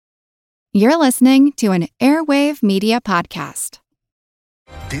You're listening to an Airwave Media Podcast.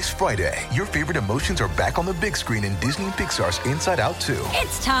 This Friday, your favorite emotions are back on the big screen in Disney and Pixar's Inside Out 2.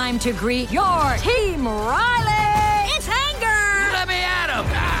 It's time to greet your team, Riley! It's anger! Let me at him!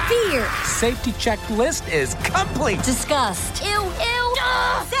 Fear! Safety checklist is complete! Disgust! Ew!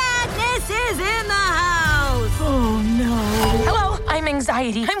 Sadness is in the house! Oh, no. Hello, I'm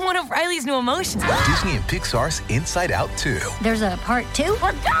anxiety. I'm one of Riley's new emotions. Disney and Pixar's Inside Out 2. There's a part 2?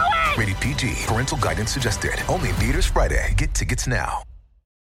 We're going! Rated PG. Parental guidance suggested. Only in theaters Friday. Get tickets now.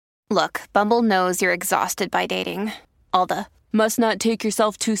 Look, Bumble knows you're exhausted by dating. All the, must not take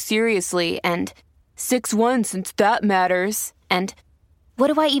yourself too seriously, and 6'1" since that matters, and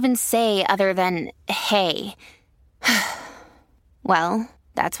what do I even say other than, hey? Well,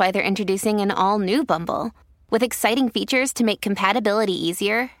 that's why they're introducing an all-new Bumble, with exciting features to make compatibility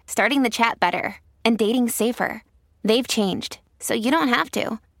easier, starting the chat better, and dating safer. They've changed, so you don't have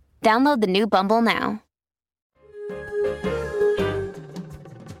to. Download the new Bumble now.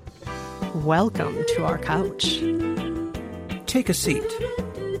 Welcome to our couch. Take a seat.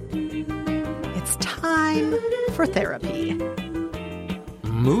 It's time for therapy.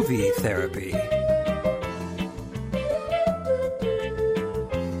 Movie therapy.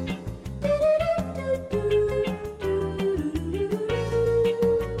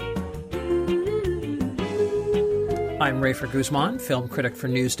 I'm Rafer Guzman, film critic for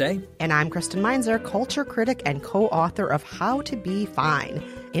Newsday. And I'm Kristen Meinzer, culture critic and co-author of How to Be Fine.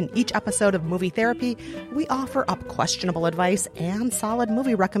 In each episode of Movie Therapy, we offer up questionable advice and solid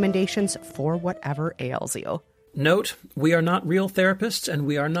movie recommendations for whatever ails you. Note, we are not real therapists and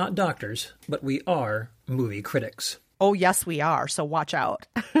we are not doctors, but we are movie critics. Oh, yes, we are, so watch out.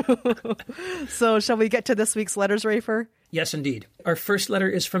 So shall we get to this week's letters, Rafer? Yes, indeed. Our first letter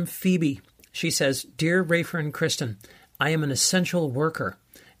is from Phoebe. She says, Dear Rafer and Kristen, I am an essential worker.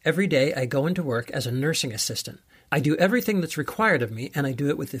 Every day I go into work as a nursing assistant. I do everything that's required of me, and I do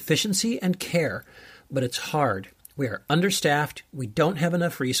it with efficiency and care. But it's hard. We are understaffed, we don't have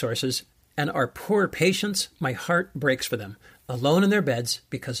enough resources, and our poor patients, my heart breaks for them, alone in their beds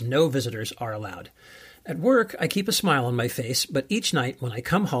because no visitors are allowed. At work, I keep a smile on my face, but each night when I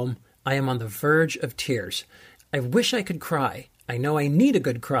come home, I am on the verge of tears. I wish I could cry. I know I need a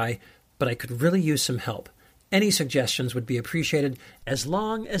good cry, but I could really use some help. Any suggestions would be appreciated as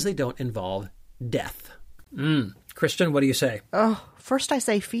long as they don't involve death. Kristen, what do you say? Oh, first I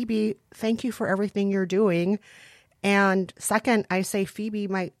say, Phoebe, thank you for everything you're doing. And second, I say, Phoebe,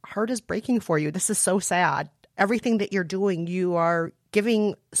 my heart is breaking for you. This is so sad. Everything that you're doing, you are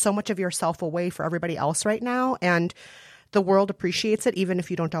giving so much of yourself away for everybody else right now. And the world appreciates it, even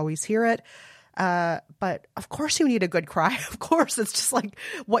if you don't always hear it. But of course you need a good cry. Of course, it's just like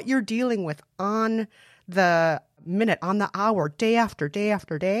what you're dealing with on the minute, on the hour, day after day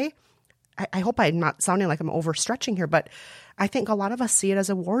after day. I hope I'm not sounding like I'm overstretching here, but I think a lot of us see it as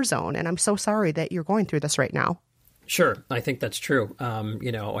a war zone. And I'm so sorry that you're going through this right now. Sure, I think that's true.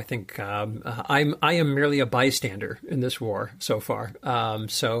 I think I am merely a bystander in this war so far.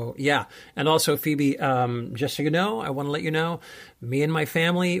 So yeah, and also Phoebe, just so you know, I want to let you know, me and my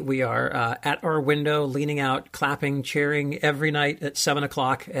family, we are at our window, leaning out, clapping, cheering every night at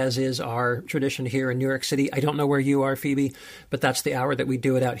 7:00, as is our tradition here in New York City. I don't know where you are, Phoebe, but that's the hour that we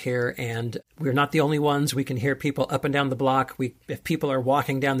do it out here, and we're not the only ones. We can hear people up and down the block. If people are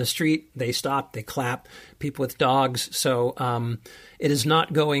walking down the street, they stop, they clap. People with dogs. So it is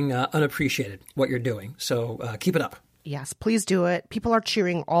not going unappreciated, what you're doing. So keep it up. Yes, please do it. People are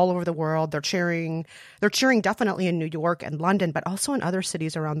cheering all over the world. They're cheering definitely in New York and London, but also in other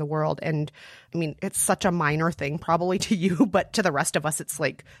cities around the world. And I mean, it's such a minor thing probably to you, but to the rest of us, it's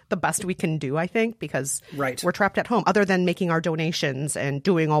like the best we can do, I think, because we're trapped at home, other than making our donations and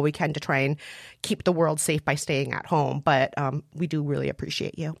doing all we can to try and keep the world safe by staying at home. But we do really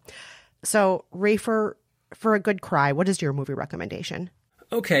appreciate you. So, Rafer, for a good cry, what is your movie recommendation?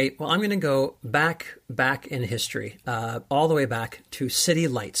 Okay, well, I'm going to go back in history, all the way back to City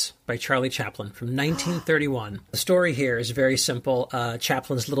Lights by Charlie Chaplin from 1931. The story here is very simple.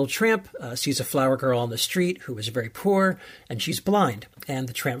 Chaplin's little tramp sees a flower girl on the street who is very poor, and she's blind. And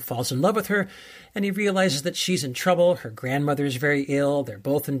the tramp falls in love with her, and he realizes that she's in trouble. Her grandmother is very ill. They're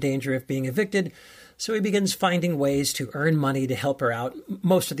both in danger of being evicted. So he begins finding ways to earn money to help her out.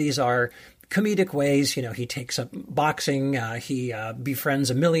 Most of these are comedic ways. You know, he takes up boxing, he befriends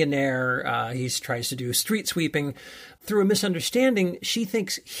a millionaire, he tries to do street sweeping. Through a misunderstanding, she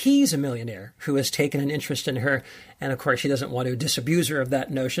thinks he's a millionaire who has taken an interest in her, And of course, he doesn't want to disabuse her of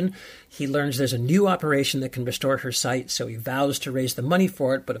that notion. He learns there's a new operation that can restore her sight, so he vows to raise the money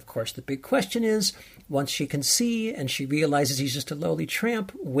for it. But of course, the big question is, once she can see and she realizes he's just a lowly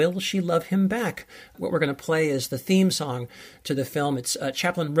tramp, will she love him back? What we're going to play is the theme song to the film. It's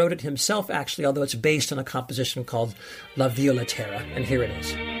Chaplin wrote it himself, actually, although it's based on a composition called La Violatera. And here it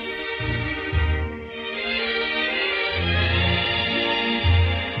is.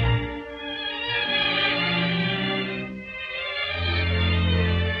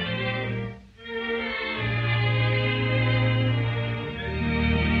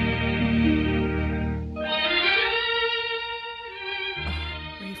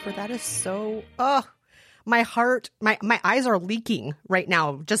 That is so, my heart, my eyes are leaking right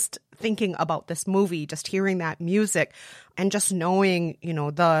now just thinking about this movie, just hearing that music and just knowing,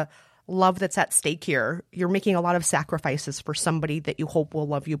 the love that's at stake here. You're making a lot of sacrifices for somebody that you hope will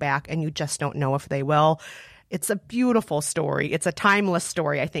love you back, and you just don't know if they will. It's a beautiful story. It's a timeless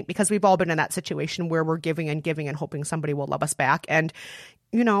story, I think, because we've all been in that situation where we're giving and hoping somebody will love us back. And,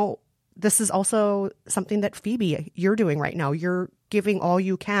 this is also something that Phoebe, you're doing right now. You're giving all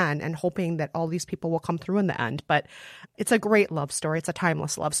you can and hoping that all these people will come through in the end. But it's a great love story. It's a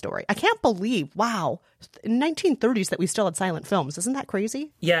timeless love story. I can't believe, wow, in 1930s that we still had silent films. Isn't that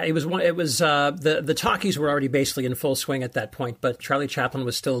crazy? Yeah, it was the talkies were already basically in full swing at that point, but Charlie Chaplin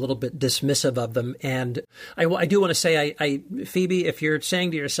was still a little bit dismissive of them. And I do want to say, Phoebe, if you're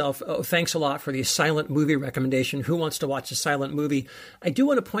saying to yourself, oh, thanks a lot for the silent movie recommendation, who wants to watch a silent movie? I do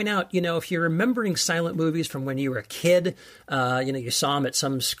want to point out, if you're remembering silent movies from when you were a kid, you saw them at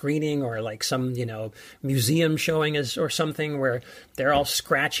some screening or like some, museum showing or something where they're all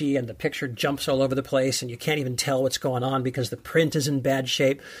scratchy and the picture jumps all over the place and you can't even tell what's going on because the print is in bad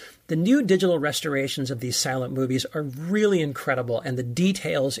shape. The new digital restorations of these silent movies are really incredible, and the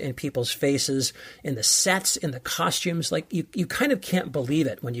details in people's faces, in the sets, in the costumes, like you kind of can't believe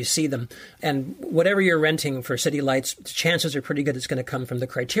it when you see them. And whatever you're renting for City Lights, chances are pretty good it's going to come from the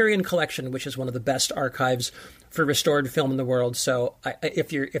Criterion Collection, which is one of the best archives for restored film in the world. So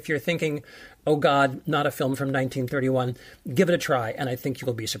if you're thinking, oh God, not a film from 1931, give it a try, and I think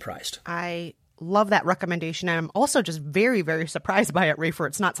you'll be surprised. I love that recommendation. And I'm also just very, very surprised by it, Rafer.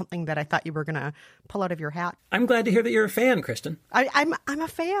 It's not something that I thought you were going to pull out of your hat. I'm glad to hear that you're a fan, Kristen. I'm a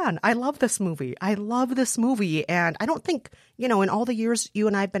fan. I love this movie. And I don't think, in all the years you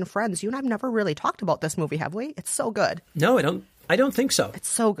and I have been friends, you and I have never really talked about this movie, have we? It's so good. No, I don't think so. It's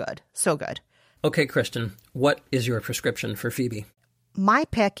so good. So good. Okay, Kristen, what is your prescription for Phoebe? My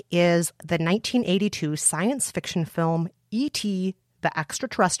pick is the 1982 science fiction film E.T. the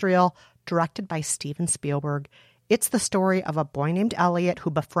Extraterrestrial, directed by Steven Spielberg. It's the story of a boy named Elliot who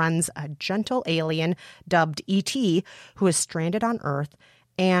befriends a gentle alien dubbed E.T. who is stranded on Earth.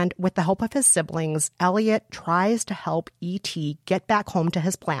 And with the help of his siblings, Elliot tries to help E.T. get back home to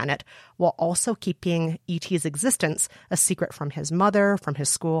his planet while also keeping E.T.'s existence a secret from his mother, from his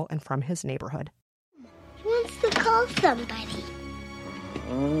school, and from his neighborhood. He wants to call somebody.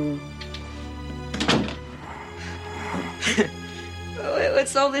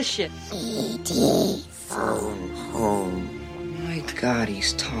 What's all this shit? E.T. phone home. My God,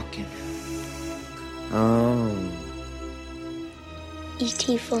 he's talking. Oh.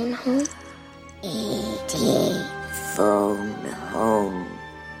 E.T. phone home? E.T. phone home.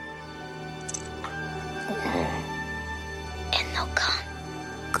 And they'll come.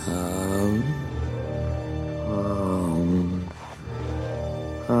 Come home.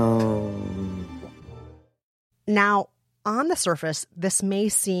 Home. Now, on the surface, this may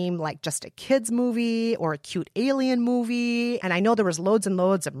seem like just a kid's movie or a cute alien movie. And I know there was loads and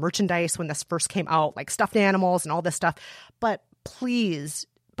loads of merchandise when this first came out, like stuffed animals and all this stuff. But please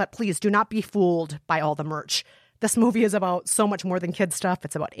do not be fooled by all the merch. This movie is about so much more than kid stuff.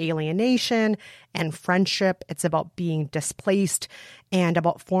 It's about alienation and friendship. It's about being displaced and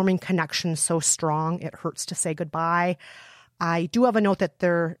about forming connections so strong it hurts to say goodbye. I do have a note that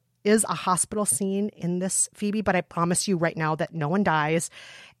there is a hospital scene in this, Phoebe, but I promise you right now that no one dies.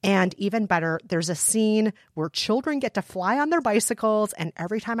 And even better, there's a scene where children get to fly on their bicycles, and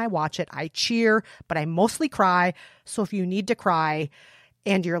every time I watch it, I cheer, but I mostly cry. So if you need to cry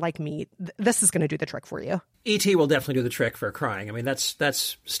and you're like me, this is going to do the trick for you. E.T. will definitely do the trick for crying. I mean,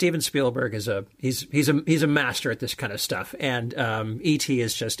 that's Steven Spielberg he's a master at this kind of stuff, and E.T.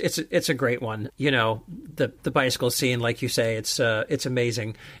 is just it's a great one. The bicycle scene, like you say, it's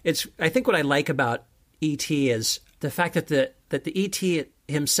amazing. I think what I like about E.T. is the fact that the E.T.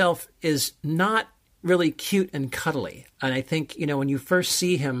 himself is not really cute and cuddly, and I think when you first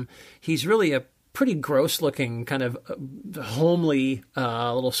see him, he's really a pretty gross looking, kind of homely,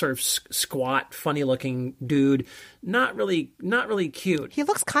 little sort of squat, funny looking dude. Not really cute. He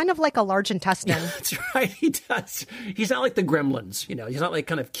looks kind of like a large intestine. That's right. He does. He's not like the Gremlins, he's not like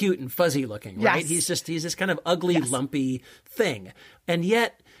kind of cute and fuzzy looking, right? Yes. He's this kind of ugly, lumpy thing. And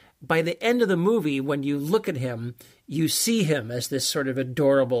yet, by the end of the movie, when you look at him, you see him as this sort of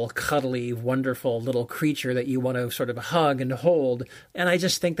adorable, cuddly, wonderful little creature that you want to sort of hug and hold. And I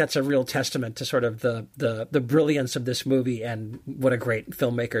just think that's a real testament to sort of the brilliance of this movie and what a great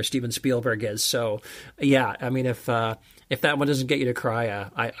filmmaker Steven Spielberg is. So, yeah, I mean, if that one doesn't get you to cry,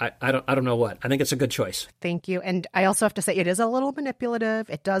 I don't know what. I think it's a good choice. Thank you. And I also have to say, it is a little manipulative.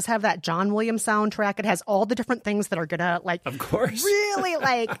 It does have that John Williams soundtrack. It has all the different things that are gonna of course, really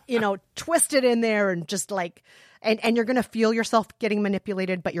twist it in there and just and you're gonna feel yourself getting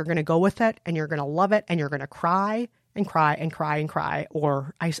manipulated, but you're gonna go with it and you're gonna love it and you're gonna cry and cry and cry and cry.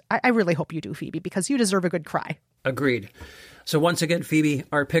 Or I really hope you do, Phoebe, because you deserve a good cry. Agreed. So once again, Phoebe,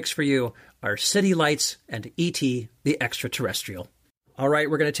 our picks for you are City Lights and E.T. the Extraterrestrial. All right,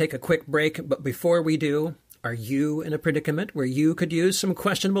 we're going to take a quick break, but before we do, are you in a predicament where you could use some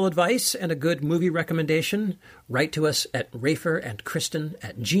questionable advice and a good movie recommendation? Write to us at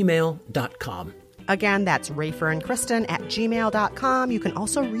raferandkristen@gmail.com. Again, that's raferandkristen@gmail.com. You can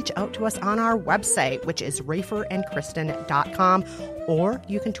also reach out to us on our website, which is raferandkristen.com, or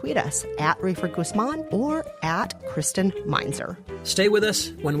you can tweet us at Rafer Guzman or at Kristen Meinzer. Stay with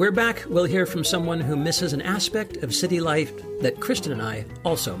us. When we're back, we'll hear from someone who misses an aspect of city life that Kristen and I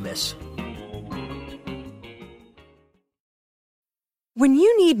also miss. When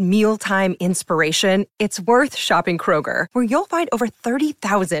you need mealtime inspiration, it's worth shopping Kroger, where you'll find over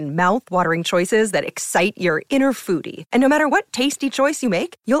 30,000 mouth-watering choices that excite your inner foodie. And no matter what tasty choice you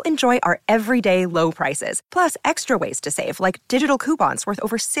make, you'll enjoy our everyday low prices, plus extra ways to save, like digital coupons worth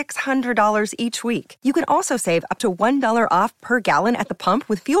over $600 each week. You can also save up to $1 off per gallon at the pump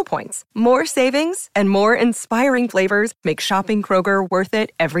with fuel points. More savings and more inspiring flavors make shopping Kroger worth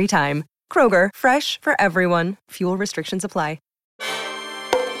it every time. Kroger, fresh for everyone. Fuel restrictions apply.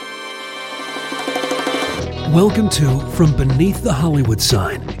 Welcome to From Beneath the Hollywood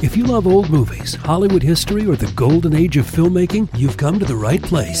Sign. If you love old movies, Hollywood history, or the golden age of filmmaking, you've come to the right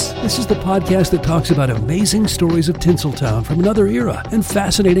place. This is the podcast that talks about amazing stories of Tinseltown from another era and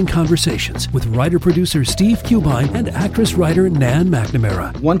fascinating conversations with writer-producer Steve Cubine and actress-writer Nan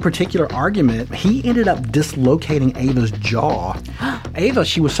McNamara. One particular argument, he ended up dislocating Ava's jaw. Ava,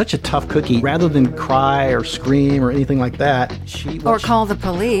 she was such a tough cookie. Rather than cry or scream or anything like that, Or call the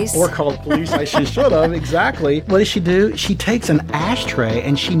police. Or call the police like she should have, exactly. What does she do? She takes an ashtray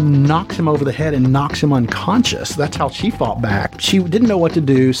and she knocks him over the head and knocks him unconscious. That's how she fought back. She didn't know what to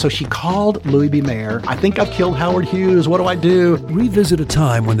do, so she called Louis B. Mayer. I think I've killed Howard Hughes. What do I do? Revisit a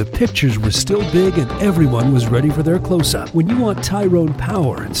time when the pictures were still big and everyone was ready for their close-up. When you want Tyrone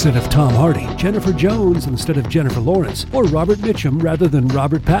Power instead of Tom Hardy, Jennifer Jones instead of Jennifer Lawrence, or Robert Mitchum rather than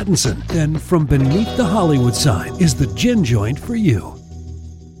Robert Pattinson, then From Beneath the Hollywood Sign is the gin joint for you.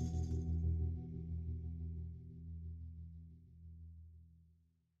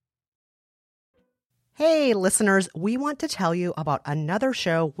 Hey, listeners, we want to tell you about another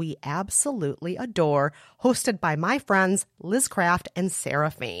show we absolutely adore, hosted by my friends Liz Craft and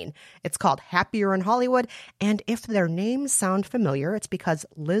Sarah Fain. It's called Happier in Hollywood, and if their names sound familiar, it's because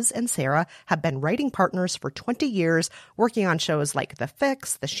Liz and Sarah have been writing partners for 20 years, working on shows like The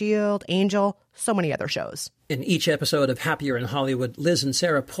Fix, The Shield, Angel, so many other shows. In each episode of Happier in Hollywood, Liz and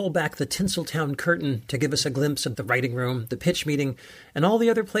Sarah pull back the Tinseltown curtain to give us a glimpse of the writing room, the pitch meeting, and all the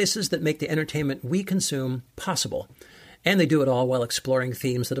other places that make the entertainment we consume possible. And they do it all while exploring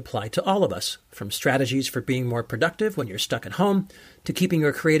themes that apply to all of us, from strategies for being more productive when you're stuck at home, to keeping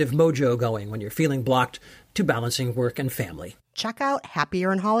your creative mojo going when you're feeling blocked, to balancing work and family. Check out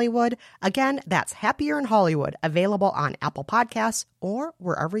Happier in Hollywood. Again, that's Happier in Hollywood, available on Apple Podcasts or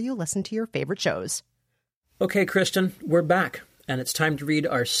wherever you listen to your favorite shows. Okay, Kristen, we're back, and it's time to read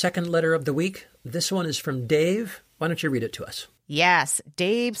our second letter of the week. This one is from Dave. Why don't you read it to us? Yes,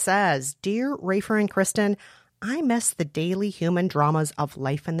 Dave says, Dear Rafer and Kristen, I miss the daily human dramas of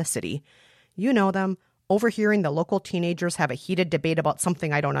life in the city. You know them. Overhearing the local teenagers have a heated debate about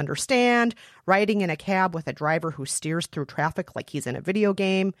something I don't understand, riding in a cab with a driver who steers through traffic like he's in a video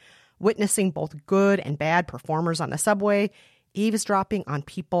game, witnessing both good and bad performers on the subway, eavesdropping on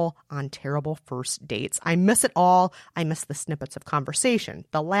people on terrible first dates. I miss it all. I miss the snippets of conversation,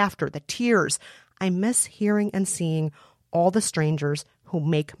 the laughter, the tears. I miss hearing and seeing all the strangers who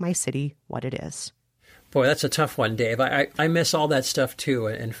make my city what it is. Boy, that's a tough one, Dave. I miss all that stuff, too.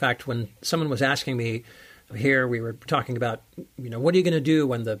 In fact, when someone was asking me Here we were talking about, what are you going to do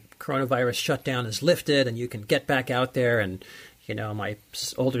when the coronavirus shutdown is lifted and you can get back out there? And, my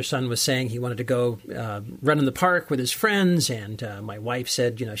older son was saying he wanted to go run in the park with his friends. And my wife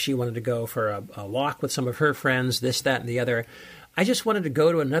said, she wanted to go for a walk with some of her friends, this, that, and the other. I just wanted to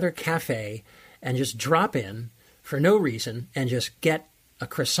go to another cafe and just drop in for no reason and just get a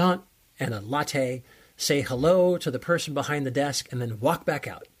croissant and a latte, say hello to the person behind the desk, and then walk back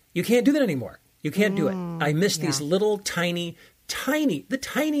out. You can't do that anymore. You can't do it. I miss these little tiny, the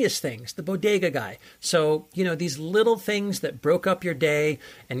tiniest things, the bodega guy. So, these little things that broke up your day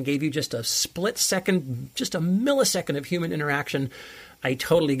and gave you just a split second, just a millisecond of human interaction. I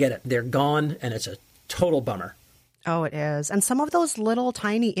totally get it. They're gone, and it's a total bummer. Oh, it is. And some of those little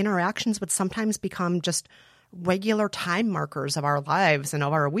tiny interactions would sometimes become just regular time markers of our lives and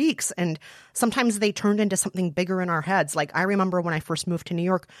of our weeks. And sometimes they turned into something bigger in our heads. Like I remember when I first moved to New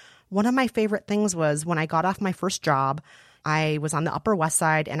York, one of my favorite things was when I got off my first job, I was on the Upper West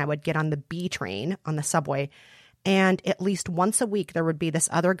Side and I would get on the B train on the subway. And at least once a week, there would be this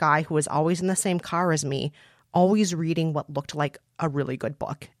other guy who was always in the same car as me, always reading what looked like a really good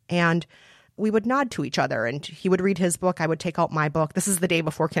book. And we would nod to each other and he would read his book. I would take out my book. This is the day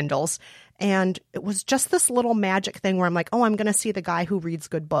before Kindles. And it was just this little magic thing where I'm like, oh, I'm going to see the guy who reads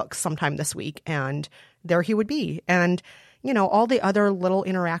good books sometime this week. And there he would be. And all the other little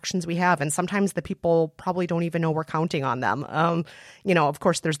interactions we have. And sometimes the people probably don't even know we're counting on them. Of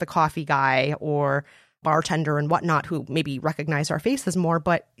course, there's the coffee guy or bartender and whatnot who maybe recognize our faces more.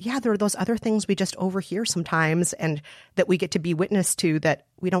 But yeah, there are those other things we just overhear sometimes and that we get to be witness to that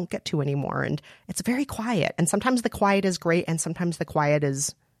we don't get to anymore. And it's very quiet. And sometimes the quiet is great. And sometimes the quiet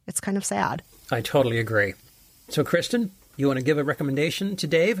it's kind of sad. I totally agree. So, Kristen, you want to give a recommendation to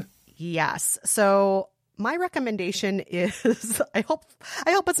Dave? Yes. So my recommendation is, I hope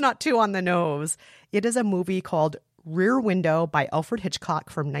it's not too on the nose. It is a movie called Rear Window by Alfred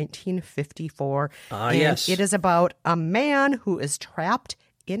Hitchcock from 1954. Yes. It is about a man who is trapped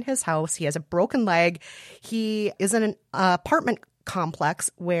in his house. He has a broken leg. He is in an apartment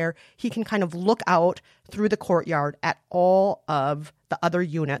complex where he can kind of look out through the courtyard at all of the other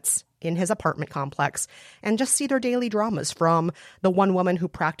units in his apartment complex and just see their daily dramas, from the one woman who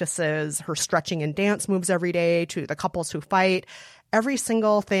practices her stretching and dance moves every day to the couples who fight. Every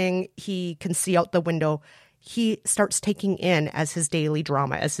single thing he can see out the window, he starts taking in as his daily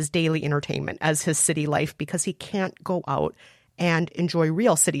drama, as his daily entertainment, as his city life, because he can't go out and enjoy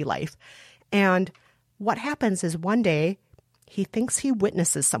real city life. And what happens is one day he thinks he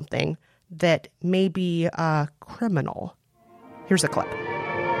witnesses something that may be criminal. Here's a clip.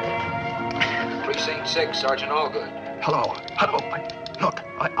 Precinct 6, Sergeant Allgood. Hello. Look,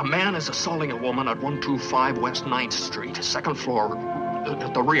 a man is assaulting a woman at 125 West 9th Street, second floor,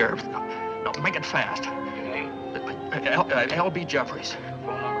 at the rear. No, make it fast. L.B. Jeffries.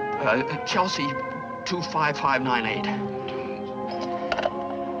 Chelsea 25598.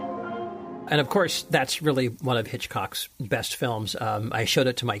 And of course, that's really one of Hitchcock's best films. I showed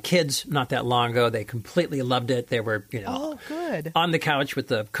it to my kids not that long ago. They completely loved it. They were, good, on the couch with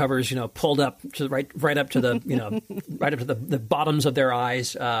the covers, pulled up to right up to the, right up to the bottoms of their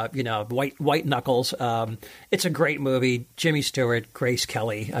eyes. White knuckles. It's a great movie. Jimmy Stewart, Grace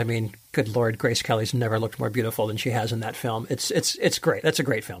Kelly. I mean, good Lord, Grace Kelly's never looked more beautiful than she has in that film. It's great. That's a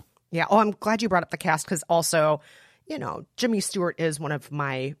great film. Yeah. Oh, I'm glad you brought up the cast because also, Jimmy Stewart is one of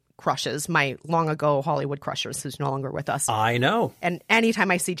my crushes, my long ago Hollywood crushes, who's no longer with us. I know. And anytime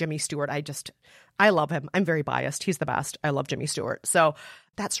I see Jimmy Stewart, I love him. I'm very biased. He's the best. I love Jimmy Stewart. So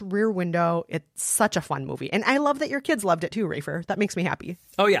that's Rear Window. It's such a fun movie. And I love that your kids loved it too, Rafer. That makes me happy.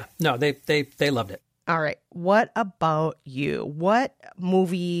 Oh yeah. No, they loved it. All right. What about you? What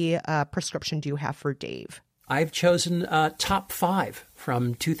movie prescription do you have for Dave? I've chosen Top 5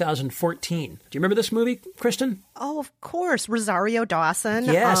 from 2014. Do you remember this movie, Kristen? Oh, of course. Rosario Dawson.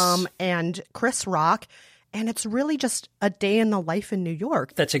 Yes. And Chris Rock. And it's really just a day in the life in New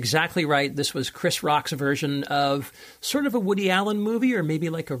York. That's exactly right. This was Chris Rock's version of sort of a Woody Allen movie, or maybe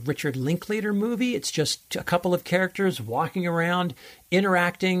like a Richard Linklater movie. It's just a couple of characters walking around,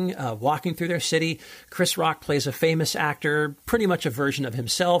 interacting, walking through their city. Chris Rock plays a famous actor, pretty much a version of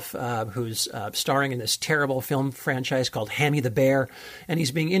himself, who's starring in this terrible film franchise called Hammy the Bear. And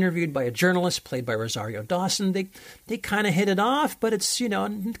he's being interviewed by a journalist played by Rosario Dawson. They kind of hit it off, but it's,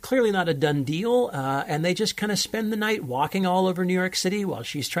 clearly not a done deal. And they just kind of spend the night walking all over New York City while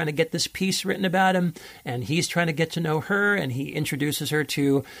she's trying to get this piece written about him. And he's trying to get to know her, and he introduces her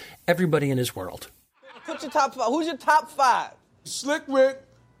to everybody in his world. Put your top 5. Who's your top 5? Slick Rick,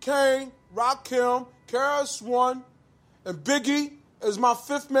 Kane, Rakim, KRS-One, and Biggie is my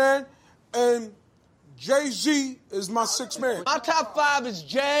 5th man, and Jay-Z is my sixth man. My top 5 is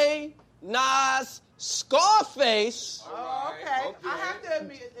Jay, Nas, Scarface. Oh, okay. I have to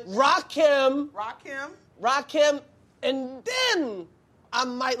admit. Rakim, and then I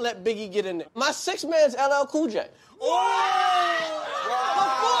might let Biggie get in there. My sixth man's LL Cool J. Whoa!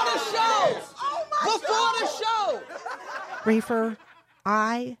 Before the show! Rafer,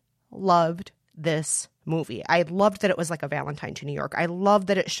 I loved this movie. I loved that it was like a Valentine to New York. I loved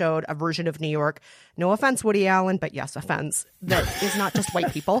that it showed a version of New York. No offense, Woody Allen, but yes, offense. That is not just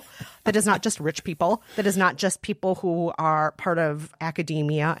white people. That is not just rich people. That is not just people who are part of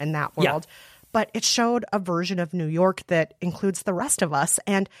academia and that world. Yeah. But it showed a version of New York that includes the rest of us.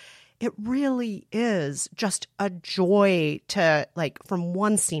 And it really is just a joy to, like, from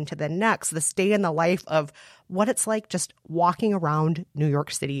one scene to the next, this day in the life of what it's like just walking around New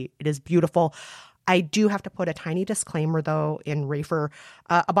York City. It is beautiful. I do have to put a tiny disclaimer, though, in Rafer.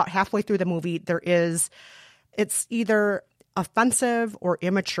 About halfway through the movie, it's either offensive or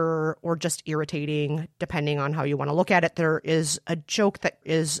immature or just irritating, depending on how you want to look at it. There is a joke that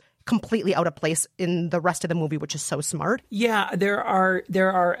is completely out of place in the rest of the movie, which is so smart. Yeah, there are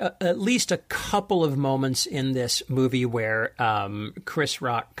at least a couple of moments in this movie where Chris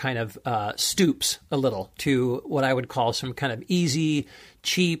Rock kind of stoops a little to what I would call some kind of easy,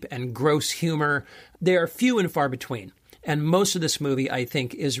 cheap, and gross humor. They are few and far between. And most of this movie, I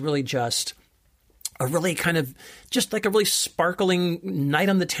think, is really just a really kind of just like a really sparkling night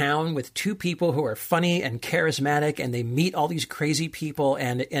on the town with two people who are funny and charismatic, and they meet all these crazy people.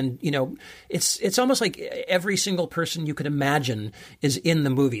 And you know, it's almost like every single person you could imagine is in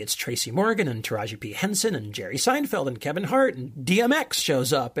the movie. It's Tracy Morgan and Taraji P. Henson and Jerry Seinfeld and Kevin Hart, and DMX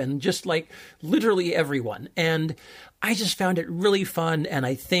shows up, and just like literally everyone. And I just found it really fun, and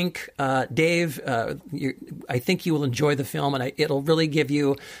I think, Dave, I think you will enjoy the film, and it'll really give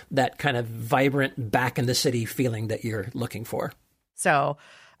you that kind of vibrant, back-in-the-city feeling that you're looking for. So,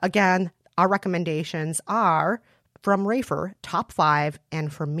 again, our recommendations are from Rafer, Top 5,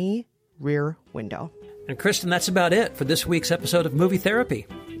 and from me, Rear Window. And Kristen, that's about it for this week's episode of Movie Therapy.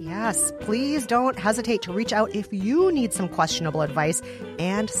 Yes, please don't hesitate to reach out if you need some questionable advice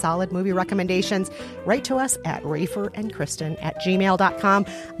and solid movie recommendations. Write to us at raferandkristen@gmail.com.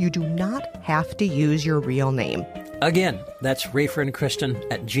 You do not have to use your real name. Again, that's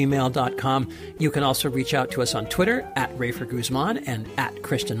raferandkristen@gmail.com. You can also reach out to us on Twitter at Rafer Guzman and at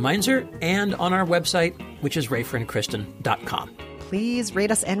Kristen Meinzer, and on our website, which is raferandkristen.com. Please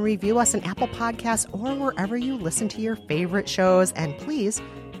rate us and review us on Apple Podcasts or wherever you listen to your favorite shows. And please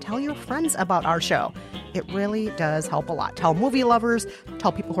tell your friends about our show. It really does help a lot. Tell movie lovers,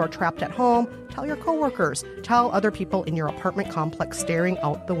 tell people who are trapped at home, tell your coworkers, tell other people in your apartment complex staring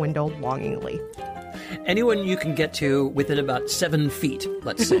out the window longingly. Anyone you can get to within about 7 feet,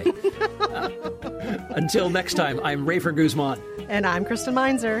 let's say. Until next time, I'm Rafer Guzman. And I'm Kristen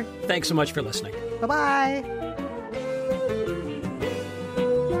Meinzer. Thanks so much for listening. Bye-bye.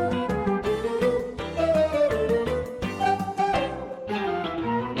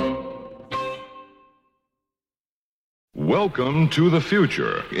 Welcome to the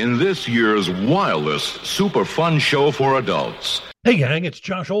future in this year's wildest super fun show for adults. Hey gang, it's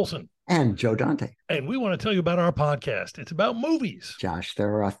Josh Olson. And Joe Dante. And we want to tell you about our podcast. It's about movies. Josh,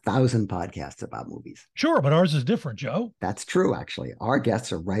 there are 1,000 podcasts about movies. Sure, but ours is different, Joe. That's true, actually. Our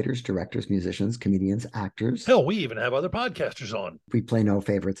guests are writers, directors, musicians, comedians, actors. Hell, we even have other podcasters on. We play no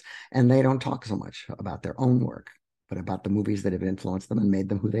favorites, and they don't talk so much about their own work, but about the movies that have influenced them and made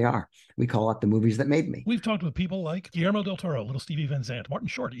them who they are. We call it The Movies That Made Me. We've talked with people like Guillermo del Toro, Little Stevie Van Zandt, Martin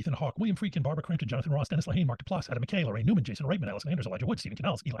Short, Ethan Hawke, William Friedkin, Barbara Crampton, Jonathan Ross, Dennis Lehane, Mark Duplass, Adam McKay, Lorraine Newman, Jason Reitman, Allison Anders, Elijah Wood, Stephen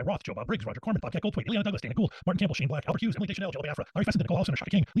Canals, Eli Roth, Joe Bob Briggs, Roger Corman, Bobcat Goldthwait, Ileana Douglas, Dana Gould, Martin Campbell, Shane Black, Albert Hughes, Emily Deschanel, Joe Biafra, Larry Fessenden, Nicole Hausen, Shaka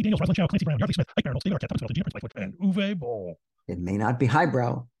King, Lee Daniels, Rosalind Chow, Clancy Brown, Yardley Smith, Ike Arnold, Steve Arquette, Thomas Middleton, Jim Lightfoot, and Uwe Boll. It may not be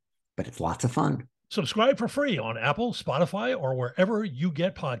highbrow, but it's lots of fun. Subscribe for free on Apple, Spotify, or wherever you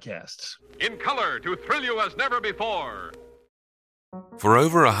get podcasts. In color to thrill you as never before. For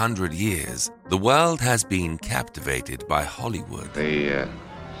over 100 years, the world has been captivated by Hollywood. The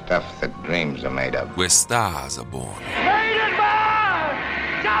stuff that dreams are made of. Where stars are born. Rated Bar!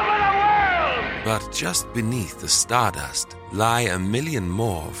 Top of the world! But just beneath the stardust lie a million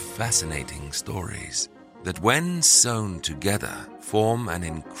more fascinating stories that, when sewn together, form an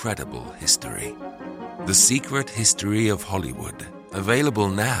incredible history. The Secret History of Hollywood. Available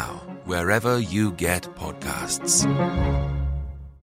now wherever you get podcasts.